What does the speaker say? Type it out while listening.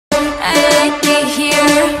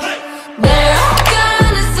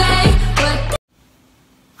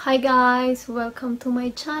Hi guys! Welcome to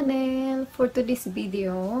my channel. For today's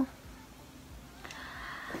video,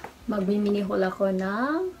 magmimini-haul ako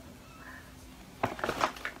ng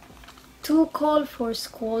 2 call for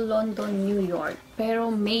school London, New York.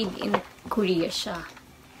 Pero made in Korea siya.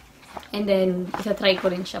 And then, isa-try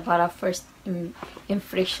ko rin siya para first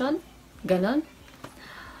impression. Ganon.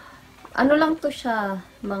 Ano lang to siya?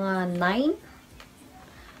 Mga 9?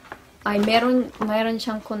 Ay, meron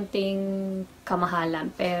siyang konting kamahalan,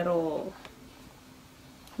 pero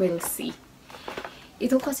we'll see.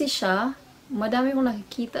 Ito kasi siya, madami kong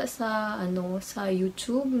nakikita sa sa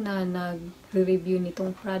YouTube na nagre-review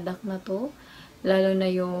nitong product na to, lalo na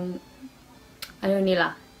yung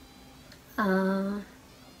nila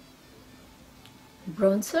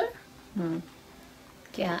bronzer.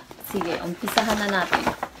 Kaya sige, umpisahan na natin.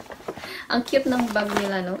 Ang cute ng bag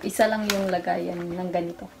nila, no? Isa lang yung lagayan ng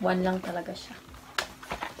ganito. One lang talaga siya.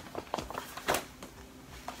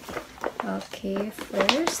 Okay,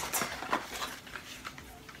 first.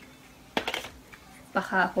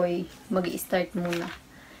 Baka ako'y mag-i-start muna.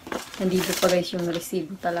 Nandito pa guys yung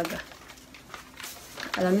resibo talaga.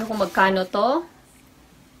 Alam niyo kung magkano to?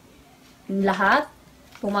 Lahat.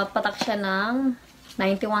 Pumapatak siya ng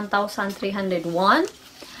 91,301.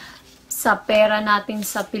 Sa pera natin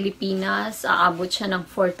sa Pilipinas, aabot siya ng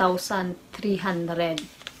 4,300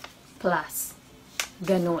 plus.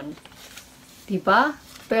 Ganon. Diba?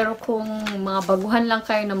 Pero kung mga baguhan lang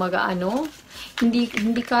kayo na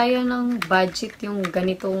hindi kaya ng budget yung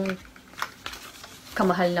ganitong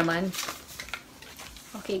kamahal naman.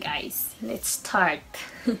 Okay guys, let's start.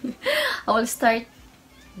 I will start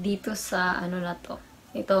dito sa na to.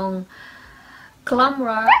 Itong Clam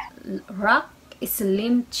Rock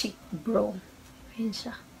Slim Cheek Bro. Ayan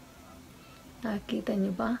siya. Nakikita niyo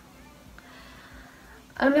ba?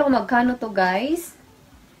 Alam niyo kung magkano to guys?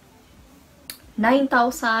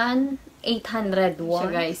 9,800 siya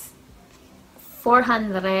guys.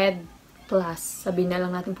 400 plus. Sabihin na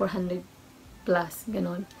lang natin 400 plus.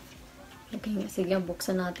 Ganon. Okay, sige,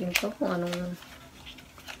 buksan natin to kung anong...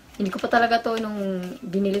 Hindi ko pa talaga to, nung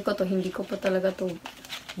binili ko to, hindi ko pa talaga to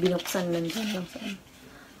binuksan. Nandyan lang saan.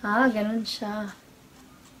 Ganun siya.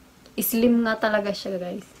 Slim nga talaga siya,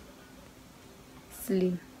 guys.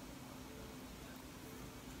 Slim.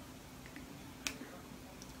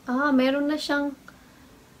 Meron na siyang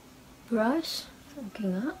brush. Okay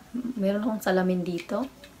nga. Meron akong salamin dito.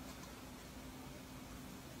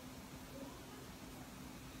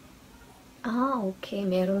 Okay.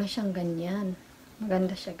 Meron na siyang ganyan.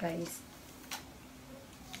 Maganda siya, guys.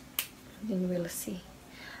 Then we'll see.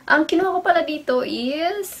 Ang kinuha ko pala dito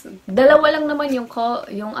is, dalawa lang naman yung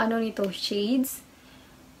nito, shades.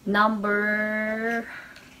 Number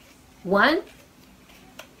 1,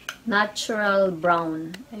 natural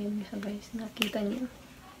brown. Ayun siya guys, nakita niyo.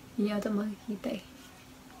 Hindi yata makikita eh.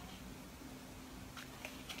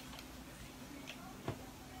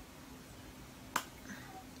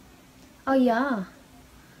 Oh yeah.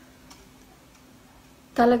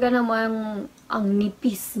 Talaga namang ang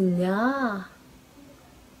nipis niya.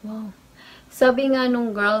 Wow. Sabi nga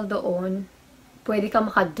nung girl doon, pwede ka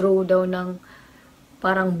makadraw daw ng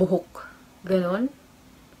parang buhok. Ganon.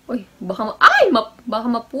 Uy, baka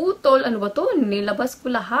maputol. Ano ba to? Nilabas ko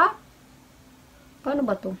lahat. Paano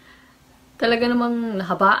ba to? Talaga namang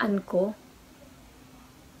nahabaan ko.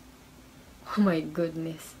 Oh my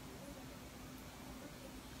goodness.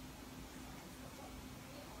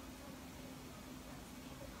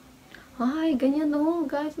 Ay, ganyan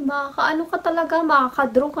guys. Makakaano ka talaga,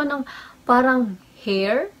 makakadraw ka ng parang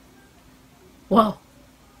hair. Wow.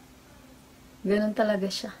 Ganun talaga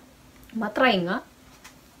siya. Matry nga.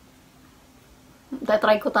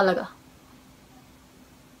 Tatry ko talaga.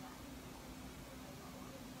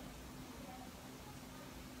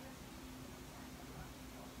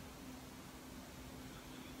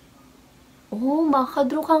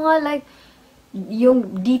 Makakadraw ka nga like,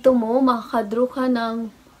 yung dito mo, makakadraw ka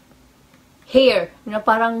ng hair, na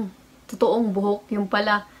parang totoong buhok, yung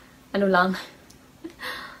pala, lang.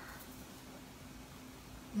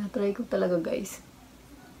 Na-try ko talaga, guys.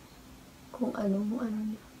 Kung ano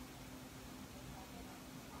niya.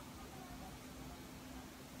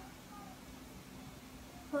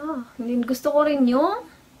 Gusto ko rin yung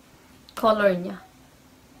color niya.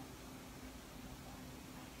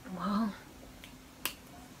 Wow.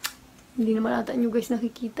 Hindi naman ata nyo guys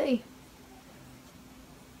nakikita eh.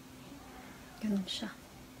 Ganun siya.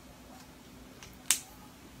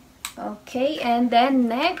 Okay, and then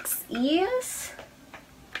next is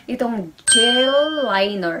itong gel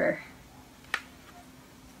liner.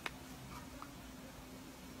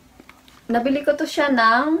 Nabili ko to siya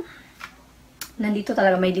ng nandito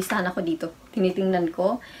talaga, may listahan ako dito. Tinitingnan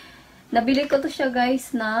ko. Nabili ko to siya guys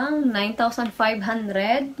ng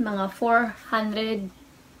 9,500, mga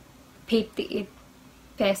 458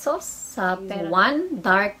 pesos sa pera. One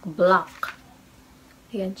dark black.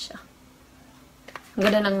 Ayan siya. Ang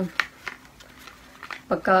ganda ng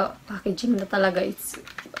pagka-packaging na talaga.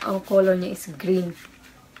 Ang color niya is green.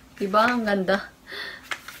 Diba? Ang ganda.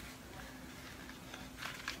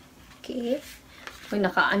 Okay. Uy,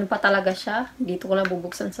 naka-ano pa talaga siya. Dito ko lang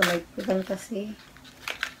bubuksan sa microphone kasi.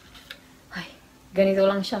 Ay, ganito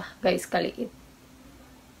lang siya, guys, kaliit.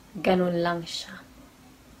 Ganun lang siya.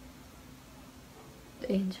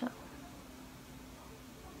 Ayan siya.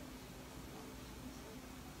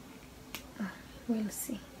 We'll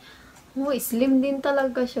see. Oh, slim din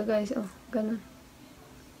talaga siya, guys. Oh, ganun.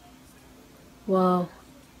 Wow.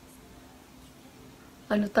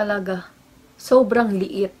 Ano talaga? Sobrang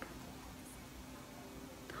liit.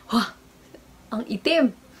 Wah! Ang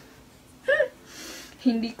itim!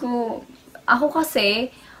 Hindi ko... Ako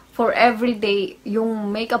kasi, for everyday,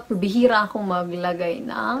 yung makeup, bihira akong maglagay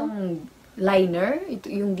ng liner.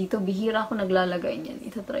 Ito, yung dito, bihira ako naglalagay niyan.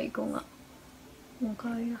 Itatry ko nga. Kung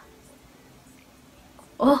kaya.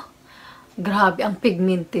 Oh! Grabe, ang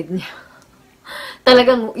pigmented niya.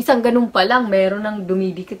 Talagang, isang ganun pa lang, meron nang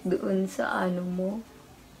dumidikit doon sa ano mo.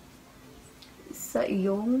 Sa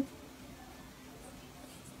iyong...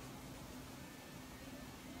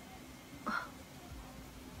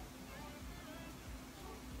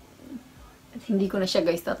 Hindi ko na siya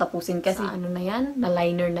guys tatapusin kasi ano na yan, na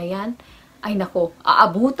liner na yan. Ay nako,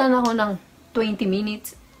 aabutan ako ng 20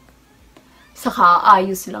 minutes. Saka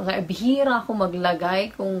ayos lang. Kaya bihira ako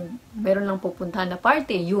maglagay kung meron lang pupuntahan na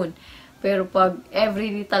party, yun. Pero pag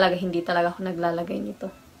everyday talaga, hindi talaga ako naglalagay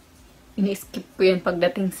nito. Ini-skip ko yun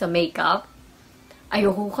pagdating sa makeup.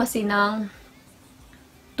 Ayoko kasi ng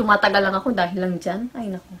tumatagal lang ako dahil lang dyan.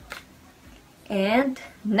 Ay nako. And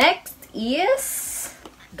next is,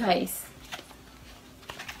 guys,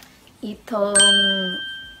 itong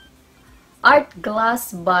Art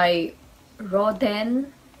Glass by Roden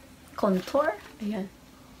Contour. Ayan.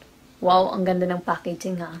 Wow, ang ganda ng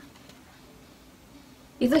packaging ha.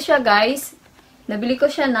 Ito siya guys. Nabili ko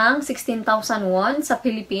siya ng 16,001 sa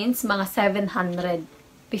Philippines. Mga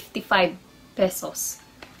 755 pesos.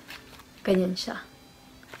 Ganyan siya.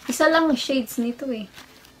 Isa lang shades nito eh.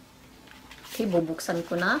 Okay, bubuksan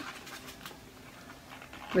ko na.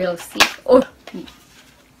 We'll see. Oh!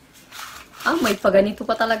 Ah, may paganito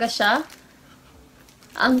pa talaga siya.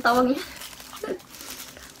 Ang tawag niya.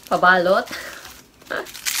 Pabalot.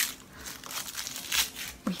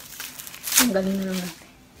 Uy, ang galing na naman.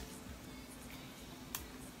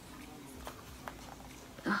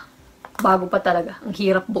 Ah, bago pa talaga. Ang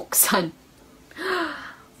hirap buksan.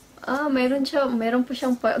 Ah, meron po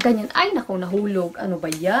siyang ganyan. Ay, naku, nahulog. Ano ba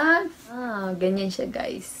yan? Ah, ganyan siya,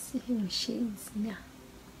 guys. Yung shades niya.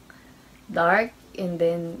 Dark. And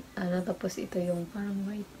then, tapos ito yung parang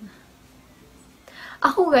white na.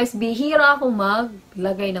 Ako guys, bihira ako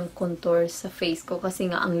maglagay ng contour sa face ko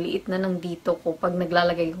kasi nga ang liit na ng dito ko. Pag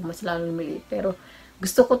naglalagay ko, mas lalo maliit. Pero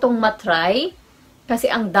gusto ko tong matry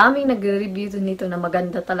kasi ang daming nagre-review nito na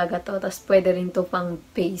maganda talaga to. Tapos pwede rin to pang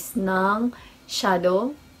base ng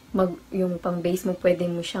shadow. Yung pang base mo,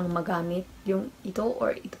 pwede mo siyang magamit. Yung ito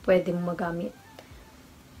or ito pwede mo magamit.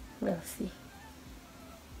 We'll see.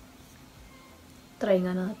 Try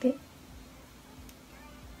nga natin.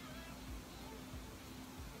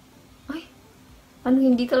 Ay, ano,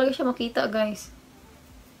 hindi talaga siya makita, guys.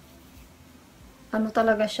 Ano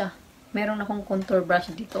talaga siya? Meron akong contour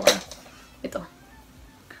brush dito. Ito.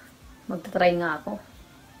 Magta-try nga ako.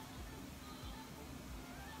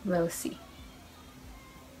 We'll see.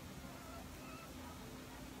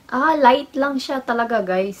 Ah, light lang siya talaga,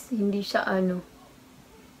 guys. Hindi siya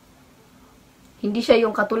hindi siya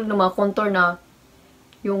yung katulad ng mga contour na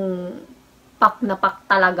yung pak na pak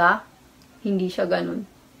talaga. Hindi siya ganun.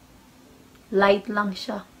 Light lang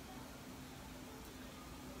siya.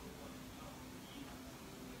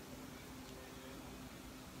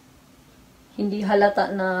 Hindi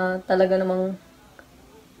halata na talaga namang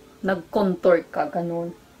nag-contour ka,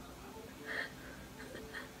 ganun.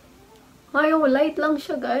 Ayaw, light lang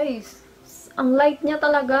siya, guys. Ang light niya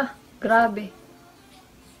talaga. Grabe.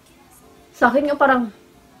 Sa akin nga parang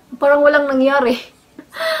walang nangyari.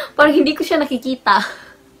 Parang hindi ko siya nakikita.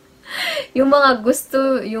 yung mga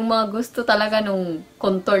gusto talaga nung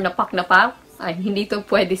contour na pak, ay hindi to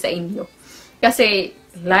pwede sa inyo. Kasi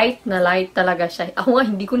light na light talaga siya. Ako nga,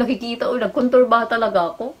 hindi ko nakikita. Nag-contour ba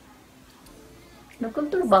talaga ako?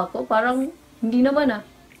 Nag-contour ba ako? Parang hindi naman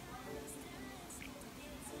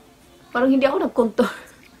Parang hindi ako nag-contour.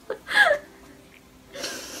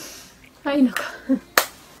 Ay, nako.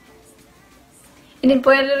 And then,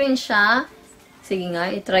 pwede rin siya. Sige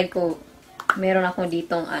nga, i-try ko. Meron ako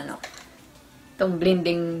ditong, itong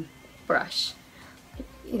blending brush.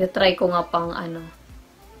 I-try ko nga pang,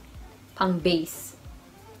 pang base.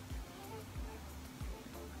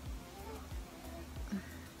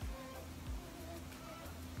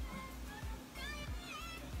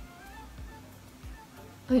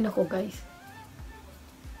 Ay, nako, guys.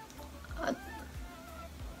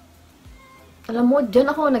 Alam mo, dyan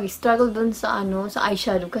ako nag-struggle dun sa sa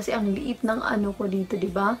eyeshadow kasi ang liit ng ko dito, 'di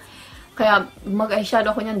ba? Kaya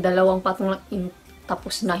mag-eyeshadow ako niyan, dalawang patong lang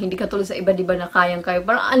tapos na. Hindi katulad sa iba, 'di ba, na kayang-kaya.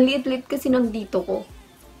 Parang ang liit-liit kasi ng dito ko.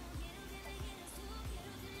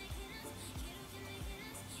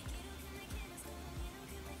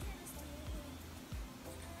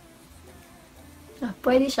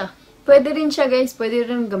 Pwede siya. Pwede rin siya, guys. Pwede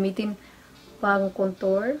rin gamitin pang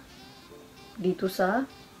contour dito sa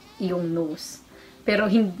iyong nose. Pero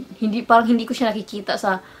hindi parang hindi ko siya nakikita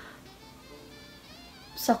sa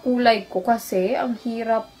kulay ko kasi ang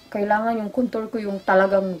hirap. Kailangan yung contour ko yung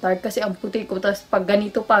talagang dark kasi ang puti ko. Tapos pag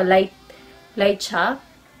ganito pa light siya,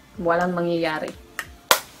 walang mangyayari.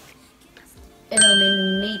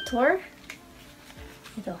 Illuminator.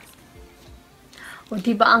 Ito. O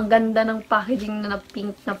diba ang ganda ng packaging na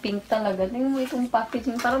pink talaga. Tingnan mo itong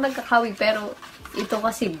packaging, parang nagkakawi pero ito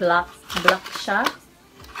kasi black siya.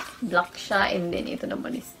 Black siya, and then ito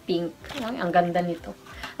naman is pink. Ay, ang ganda nito.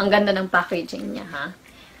 Ang ganda ng packaging niya, ha?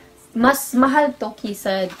 Mas mahal to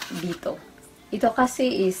kisa dito. Ito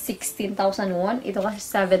kasi is 16,000 won. Ito kasi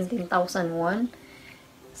 17,000 won.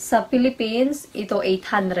 Sa Philippines, ito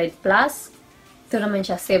 800 plus. Ito naman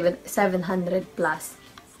siya 700 plus.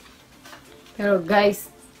 Pero guys,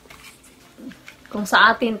 kung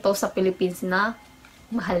sa atin to sa Philippines na,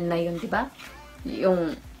 mahal na yun, di ba?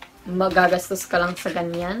 Yung magagastos ka lang sa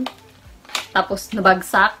ganyan. Tapos,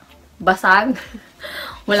 nabagsak. Basag.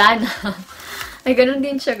 Wala na. Ay, ganun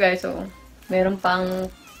din siya, guys. So, meron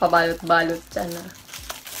pang pabalot-balot dyan na.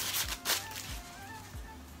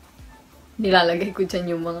 Nilalagay ko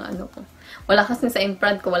dyan yung mga ko. Wala kasi sa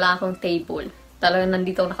in-front ko, wala akong table. Talagang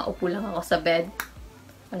nandito nakaupo lang ako sa bed.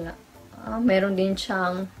 Wala. Meron din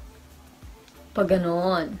siyang pag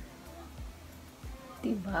ganon.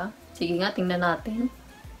 Diba? Sige nga, tingnan natin.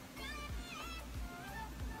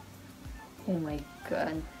 Oh my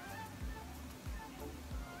God.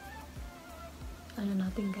 Ano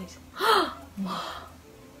natin, guys? Wow.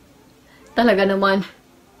 Talaga naman.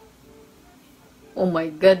 Oh my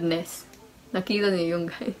goodness. Nakita niyo yung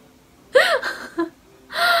guys.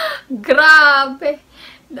 Grabe.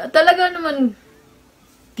 Talaga naman.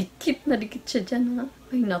 Dikit na dikit siya dyan, ha?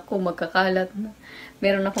 Ay, naku, magkakalat na.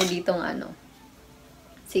 Meron ako ditong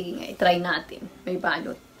Sige nga, i-try natin. May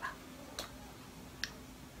balot.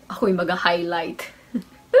 Ako'y mag-highlight.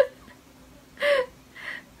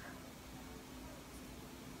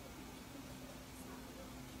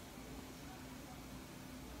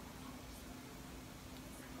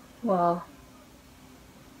 Wow.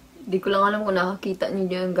 Di ko lang alam kung nakakita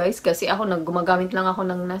niyo yan, guys. Kasi ako, gumagamit lang ako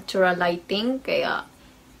ng natural lighting. Kaya,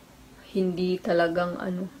 hindi talagang,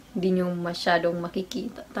 hindi nyo masyadong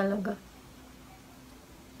makikita talaga.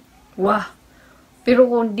 Wow. Pero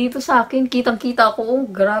kung dito sa akin, kitang-kita ko, oh,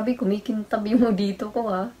 grabe, kumikintab yung dito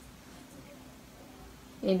ko, ha.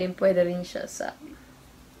 And then, pwede rin siya sa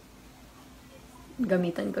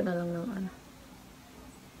gamitan ko na lang ng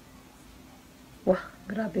Wow,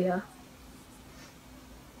 grabe, ha.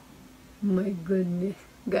 My goodness,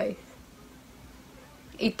 guys.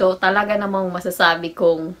 Ito, talaga namang masasabi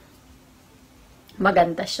kong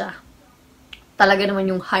maganda siya. Talaga naman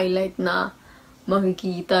yung highlight na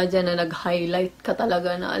makikita dyan na nag-highlight ka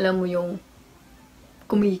talaga na alam mo yung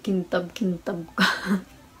kumikintab-kintab ka.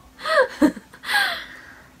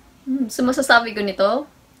 So, masasabi ko nito,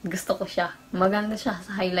 gusto ko siya. Maganda siya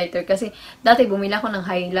sa highlighter. Kasi, dati bumili ako ng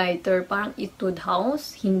highlighter, parang Etude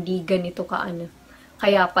House, hindi ganito ka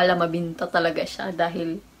Kaya pala mabinta talaga siya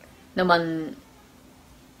dahil naman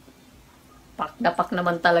pak na pak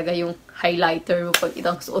naman talaga yung highlighter mo pag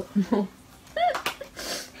itang suot mo.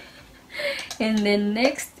 And then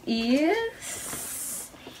next is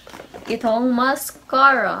itong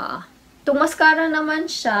mascara. Itong mascara naman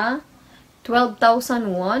siya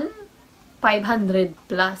 12,000 won, 500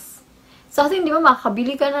 plus. Sa atin, di ba,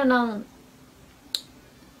 makakabili ka na ng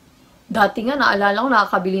dati nga, naalala ko,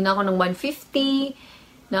 nakakabili na ako ng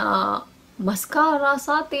 150 na mascara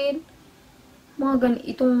sa atin. Mga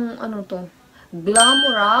itong, to, Glam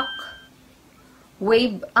Rock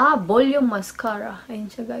Wave, volume mascara. Ayun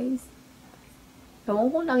siya, guys. Ewan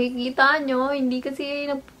ko, nakikita nyo, hindi kasi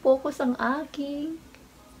nag-focus ang aking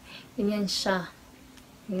Ganyan siya.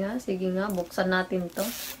 Yeah, sige nga, buksan natin to.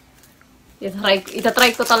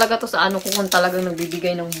 Itatry ko talaga to sa ano ko kung talagang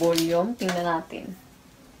nagbibigay ng volume. Tingnan natin.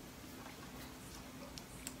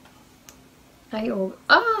 Ay, oh.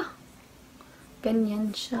 Ah! Ganyan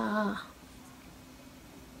siya.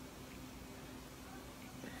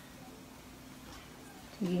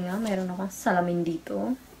 Sige nga, meron akong salamin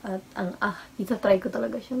dito. At itatry ko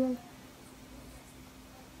talaga siya, guys.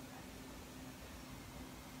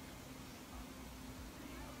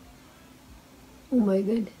 Oh my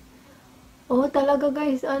God. Oh, talaga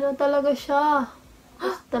guys. Ano talaga siya?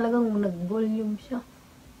 Talagang nag-volume siya.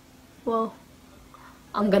 Wow.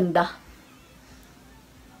 Ang ganda.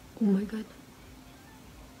 Oh my God.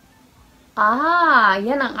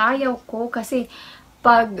 Yan ang ayaw ko. Kasi,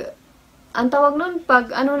 ang tawag nun,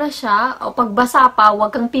 pag ano na siya, o pag basa pa,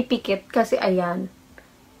 huwag kang pipikit. Kasi, ayan.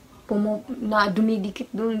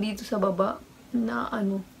 Dumidikit dun dito sa baba. Na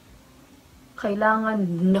ano. Kailangan,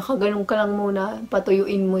 nakaganong ka lang muna,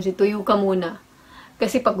 patuyuin mo, tuyo ka muna.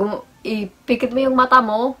 Kasi pag ipikit mo yung mata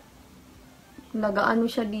mo, nagaano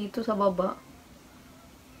siya dito sa baba.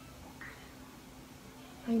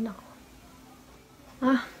 Ay, nako.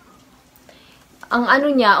 Ang ano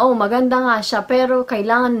niya, maganda nga siya, pero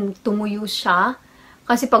kailangan tumuyo siya.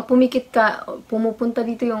 Kasi pag pumikit ka, pumupunta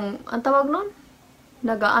dito yung, ang tawag nun?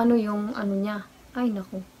 Nagaano yung ano niya. Ay,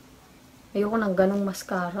 nako. Ayoko ng ganong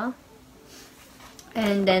mascara.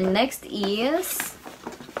 And then, next is,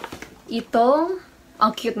 itong,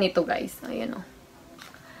 ang cute nito, guys. Ayan, o.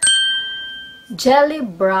 Jelly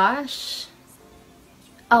brush.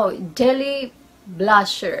 Jelly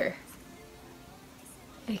blusher.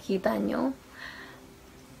 Ay, kita nyo?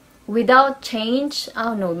 Without change,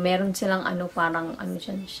 no, meron silang parang,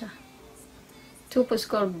 dyan siya. Tupus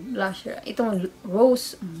Color Blusher. Itong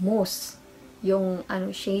Rose Mousse. Yung,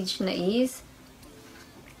 shade na is,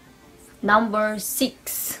 number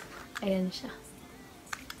 6. Ayan siya.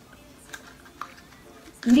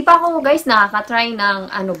 Hindi pa ako, guys, nakaka-try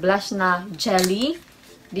ng blush na jelly.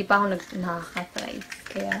 Hindi pa ako nakaka-try.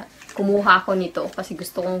 Kaya, kumuha ako nito kasi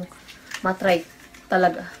gusto kong matry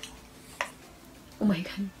talaga. Oh my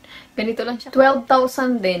God. Ganito lang siya.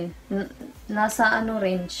 12,000 din. Nasa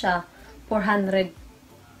rin siya. 500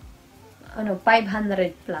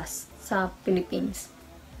 plus sa Philippines.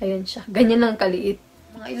 Ayan siya. Ganyan lang kaliit.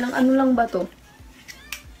 Mga ilang lang ba to?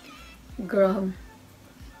 Gram.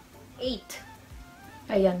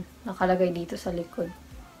 8. Ayan, nakalagay dito sa likod.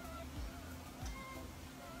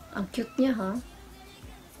 Ang cute niya, ha?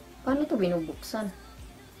 Paano to binubuksan?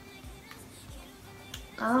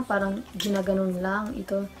 Parang ginaganon lang.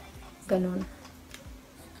 Ito, ganon.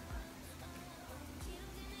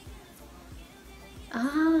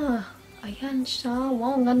 Ayan siya.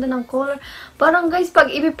 Wow, ang ganda ng color. Parang, guys,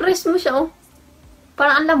 pag i-press mo siya,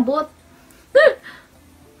 parang ang lambot.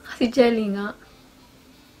 Kasi jelly nga.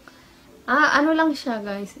 Ano lang siya,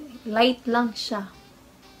 guys. Light lang siya.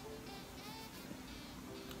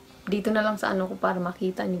 Dito na lang sa ko para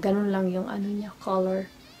makita niyo. Ganun lang yung niya, color.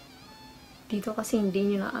 Dito kasi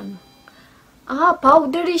hindi niyo na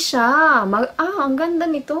powdery siya. Ang ganda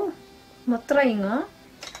nito. Matry nga.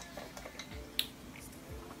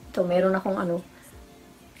 Ito, meron akong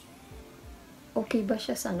okay ba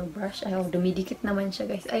siya sa brush? Dumidikit naman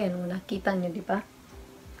siya, guys. Ayan, nakita niyo, di ba?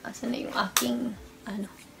 Asan na yung aking,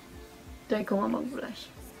 try ko nga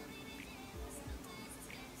mag-blush.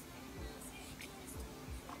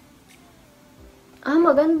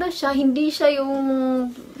 Maganda siya. Hindi siya yung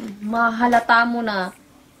mahalata mo na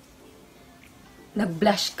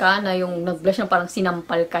nag-blush ka, na yung nag-blush na parang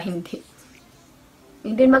sinampal ka. Hindi.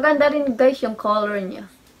 Hindi, maganda rin, guys, yung color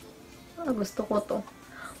niya. Gusto ko to.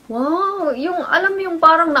 Wow! Yung, alam mo yung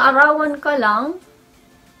parang naarawan ka lang.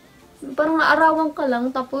 Parang naarawan ka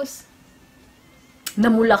lang, tapos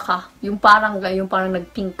namula ka. Yung parang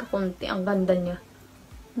nag-pink ka konti. Ang ganda niya.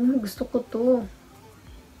 Gusto ko to.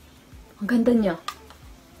 Ang ganda niya.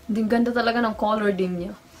 Hindi ganda talaga ng color din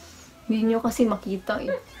niya. Hindi nyo kasi makita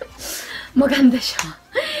eh. Maganda siya.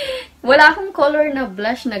 Wala akong color na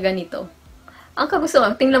blush na ganito. Ang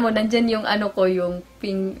kagustuhan, tingnan mo, nandyan yung ko, yung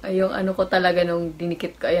pink, yung ko talaga nung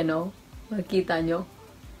dinikit ko, ayan o. Makikita nyo.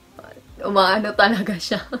 Umaano talaga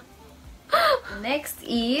siya. Next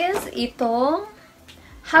is, itong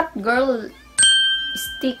Hot Girl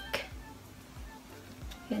Stick.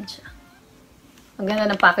 Yan siya. Ang ganda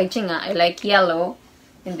ng packaging I like yellow.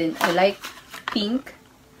 And then, I like pink.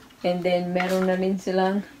 And then, meron na rin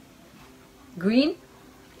silang green.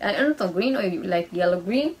 Ano to? Green or like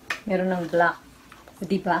yellow-green? Meron ng black.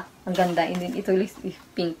 Diba? Ang ganda. And then, ito is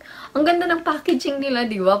pink. Ang ganda ng packaging nila,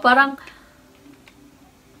 diba? Parang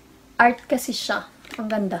art kasi siya. Ang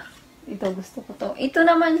ganda. Ito, gusto ko to. Ito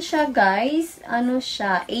naman siya, guys. Ano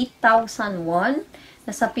siya? 8,001.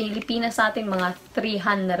 Nasa Pilipinas sa atin, mga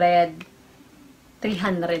 300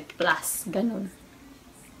 plus. Ganun.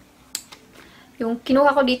 Yung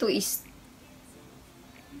kinuha ko dito is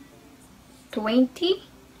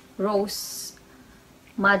 20 Rose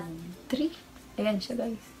Madri. Ayan siya,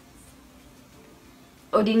 guys.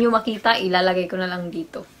 O di nyo makita, ilalagay ko na lang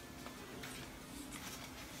dito.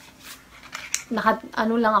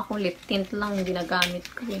 Ano lang ako, lip tint lang ginagamit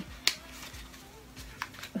ko eh.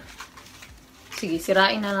 Sige,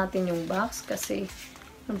 sirain na natin yung box kasi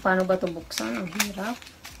paano ba ito buksan? Ang hirap.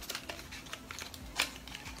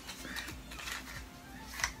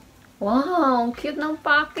 Wow, ang cute ng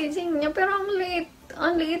packaging niya. Pero ang liit.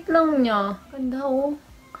 Ang liit lang niya. Ganda oh.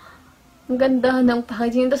 Ang ganda ng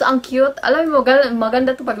packaging. Tapos ang cute. Alam mo,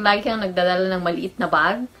 maganda to pag lagi kang nagdadala ng maliit na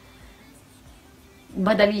bag.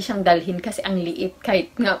 Madali siyang dalhin kasi ang liit.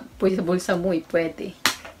 Kahit nga sa bulsa mo, pwede.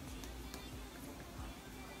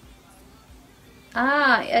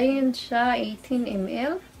 Ah, ayun siya. 18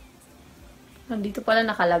 ml. Nandito pala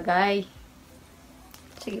nakalagay.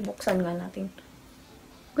 Sige, buksan nga natin.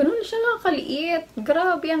 Ganun siya lang kaliit.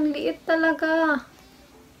 Grabe, ang liit talaga.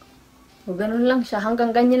 O, ganun lang siya.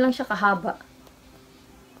 Hanggang ganyan lang siya kahaba.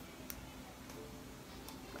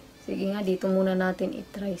 Sige nga, dito muna natin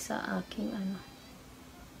itry sa aking ano.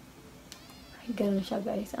 Ay, ganun siya,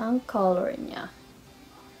 guys. Ang color niya.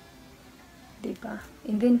 Diba?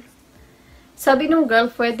 And then, sabi nung girl,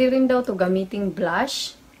 pwede rin daw to gamiting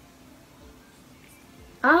blush.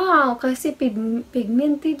 Ah, kasi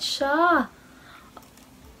pigmented siya.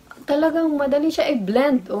 Talagang madali siya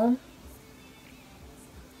i-blend, oh.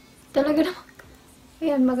 Talaga naman.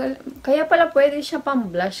 Ayan, kaya pala pwede siya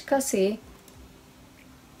pang blush kasi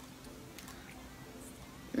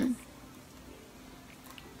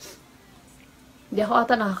hindi ako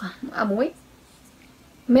ata nakaka-amoy.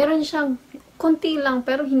 Meron siyang konti lang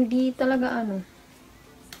pero hindi talaga ano.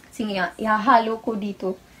 Sige nga, ihahalo ko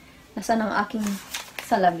dito. Nasa ng aking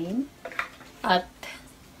salamin. At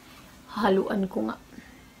haluan ko nga.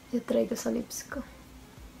 I-try ko sa lips ko.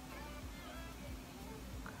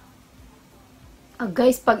 Ah,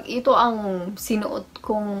 guys, pag ito ang sinuot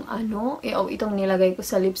kong ano, itong nilagay ko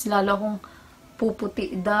sa lips, lalo akong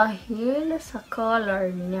puputi dahil sa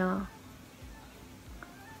color niya.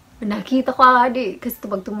 Nakita ko adi, kasi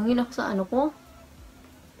pag tumingin ako sa ano ko,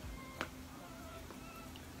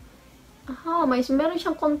 aha, meron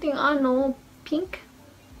siyang konting ano, pink.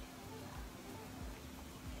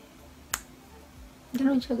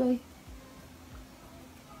 Ganun siya, guys.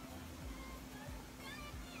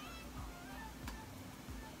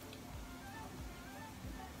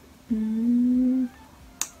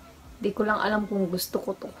 Di ko lang alam kung gusto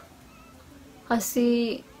ko to.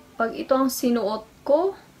 Kasi, pag ito ang sinuot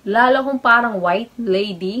ko, lalo kong parang white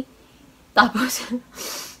lady. Tapos,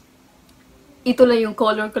 ito lang yung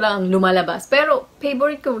color ko lang lumalabas. Pero,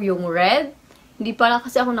 favorite ko yung red. Hindi pala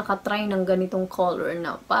kasi ako nakatry ng ganitong color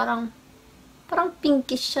na parang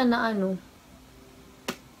pinkish siya na ano.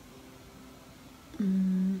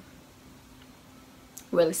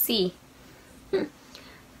 We'll see.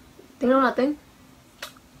 Tingnan natin.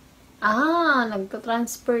 Ah,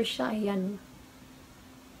 nagta-transfer siya. Ayan.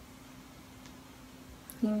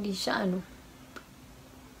 Hindi siya ano.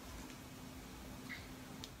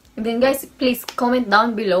 And then guys, please comment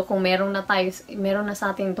down below kung meron na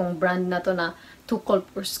sa atin itong brand na to na Too Cold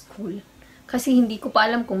for School. Kasi hindi ko pa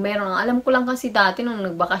alam kung meron. Ang alam ko lang kasi dati nung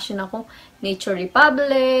nagbakasyon ako, Nature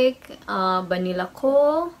Republic, Vanilla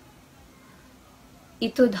Co,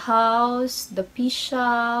 Etude House, The Pea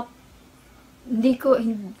Shop.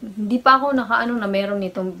 Hindi pa ako nakaano na meron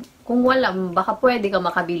nitong. Kung wala, baka pwede ka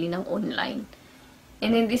makabili ng online.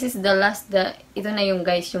 And then this is the last, ito na yung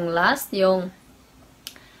guys, yung last, yung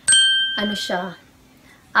ano siya,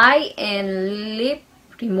 eye and lip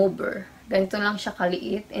remover. Ganito lang siya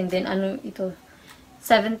kaliit. And then, ano ito?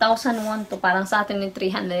 7,001 to. Parang sa atin yung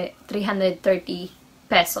 330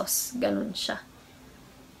 pesos. Ganun siya.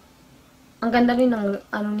 Ang ganda rin ng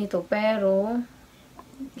ano nito. Pero,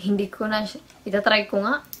 hindi ko na, itatry ko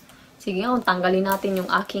nga. Sige nga, kung tanggalin natin yung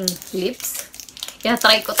aking lips.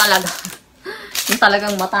 Itatry ko talaga. Yung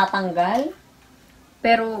talagang matatanggal.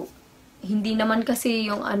 Pero, hindi naman kasi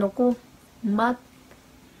yung ano ko, matte.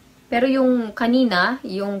 Pero yung kanina,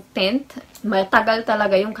 yung tint, matagal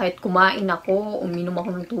talaga yung kahit kumain ako, uminom ako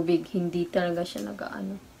ng tubig, hindi talaga siya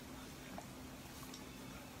nag-ano.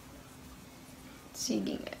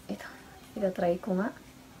 Sige nga, ito. Ito-try ko nga.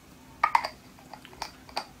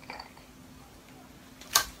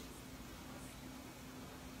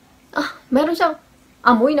 Ah, meron siyang,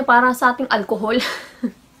 amoy na parang sa ating alcohol.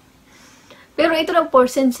 Pero ito lang for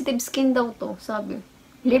sensitive skin daw to, sabi.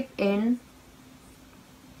 Lip in.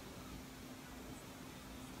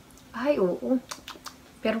 Ay, oo.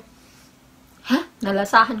 Pero, ha?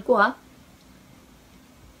 Nalasahan ko, ha?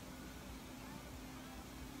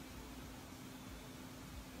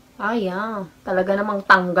 Ay, talaga namang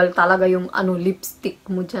tanggal talaga yung lipstick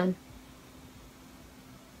mo dyan.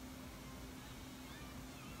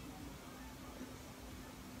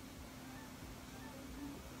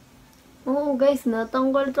 Oo, guys,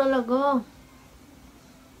 natanggal talaga.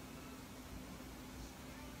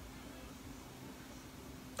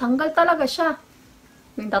 Tanggal talaga siya.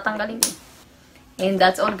 Yung tatanggalin ko. And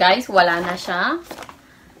that's all, guys. Wala na siya.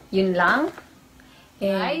 Yun lang.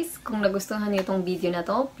 Guys, kung nagustuhan niyo itong video na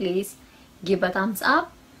to, please give a thumbs up.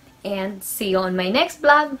 And see you on my next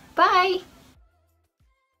vlog. Bye!